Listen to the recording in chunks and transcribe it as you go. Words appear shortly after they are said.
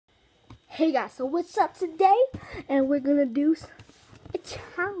Hey guys, so what's up today? And we're gonna do a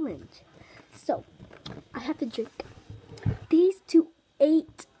challenge. So, I have to drink these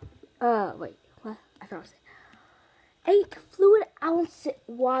 8 fluid ounce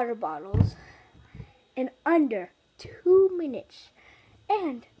water bottles in under 2 minutes.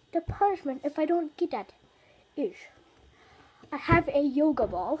 And the punishment if I don't get that is I have a yoga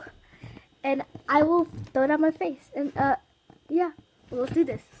ball and I will throw it on my face. And yeah, let's do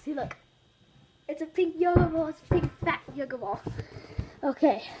this. See, look. It's a pink yoga ball. It's a pink fat yoga ball.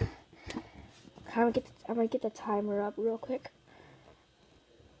 Okay. I'm gonna get the timer up real quick.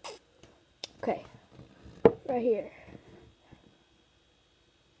 Okay. Right here.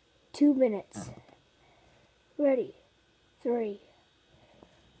 2 minutes. Ready. 3.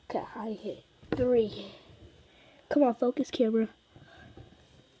 Okay, I hit 3. Come on, focus camera.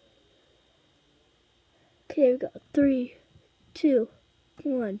 Okay, there we go. 3, 2,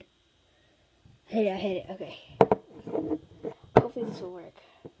 1. I hit it. Okay. Hopefully this will work.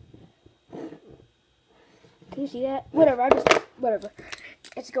 Can you see that? Whatever. Whatever.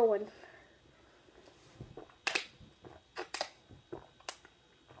 It's going.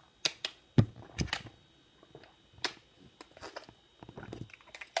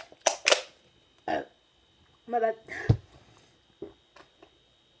 My bad.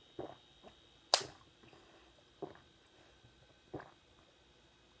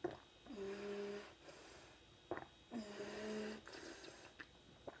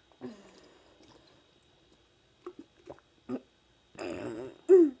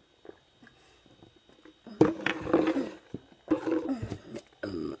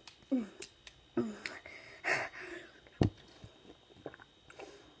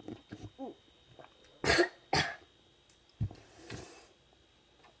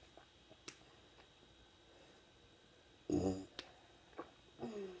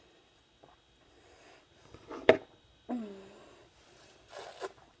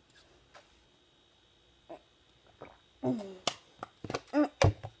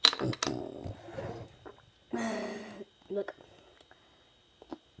 Look.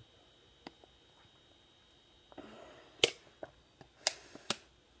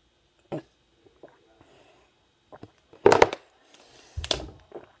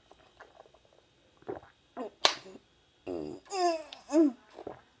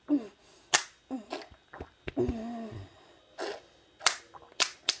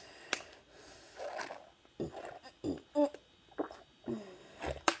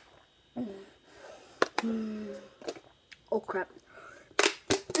 Oh crap.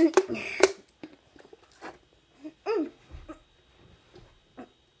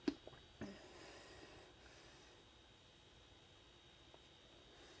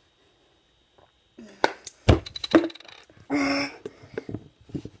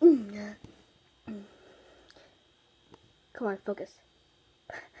 Come on, focus.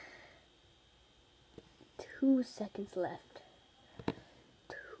 2 seconds left.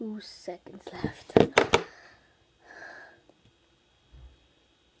 2 seconds left.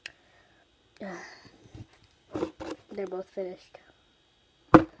 They're both finished.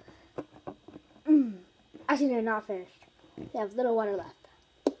 Actually, they're not finished. They have little water left.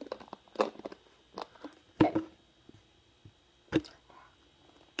 Okay.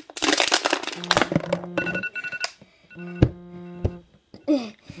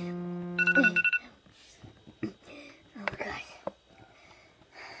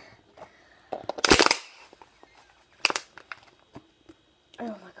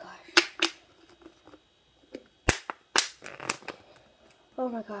 Oh my gosh. Oh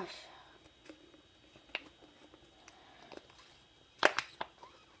my gosh. Oh my gosh.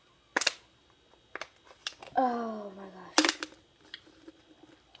 Oh my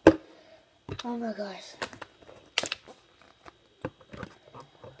gosh. Oh my gosh.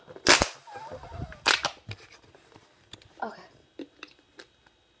 Okay.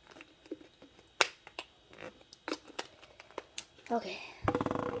 Okay.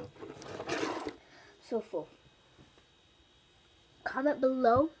 So full. Comment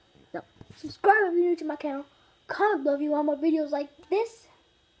below. No. Subscribe if you're new to my channel. Comment below if you want more videos like this.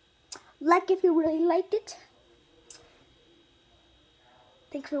 Like if you really liked it.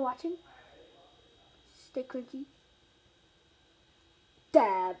 Thanks for watching. Stay crunchy.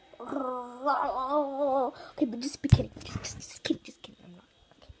 Dab. Okay, but just be kidding. Just kidding. I'm not.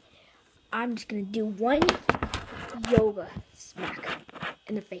 Okay. I'm just gonna do one yoga smack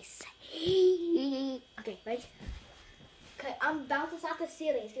in the face. Okay, ready? Okay, I'm bouncing off the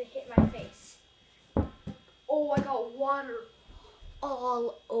ceiling. It's gonna hit my face. Oh, I got water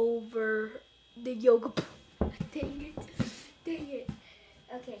all over the yoga. Dang it.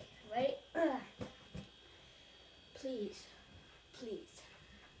 Okay, right? Please. Please.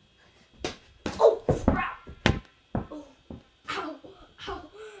 Oh, crap! Oh, ow, ow.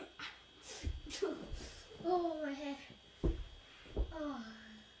 Oh, my head. Oh.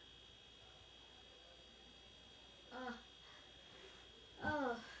 Oh.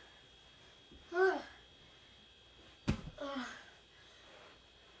 Oh. Oh.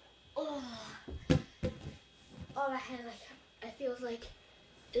 Oh. Oh, my head, like, it feels like,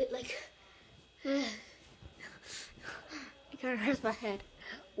 it, like, it kind of hurts my head.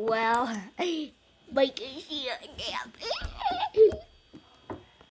 Well, Mike is here again.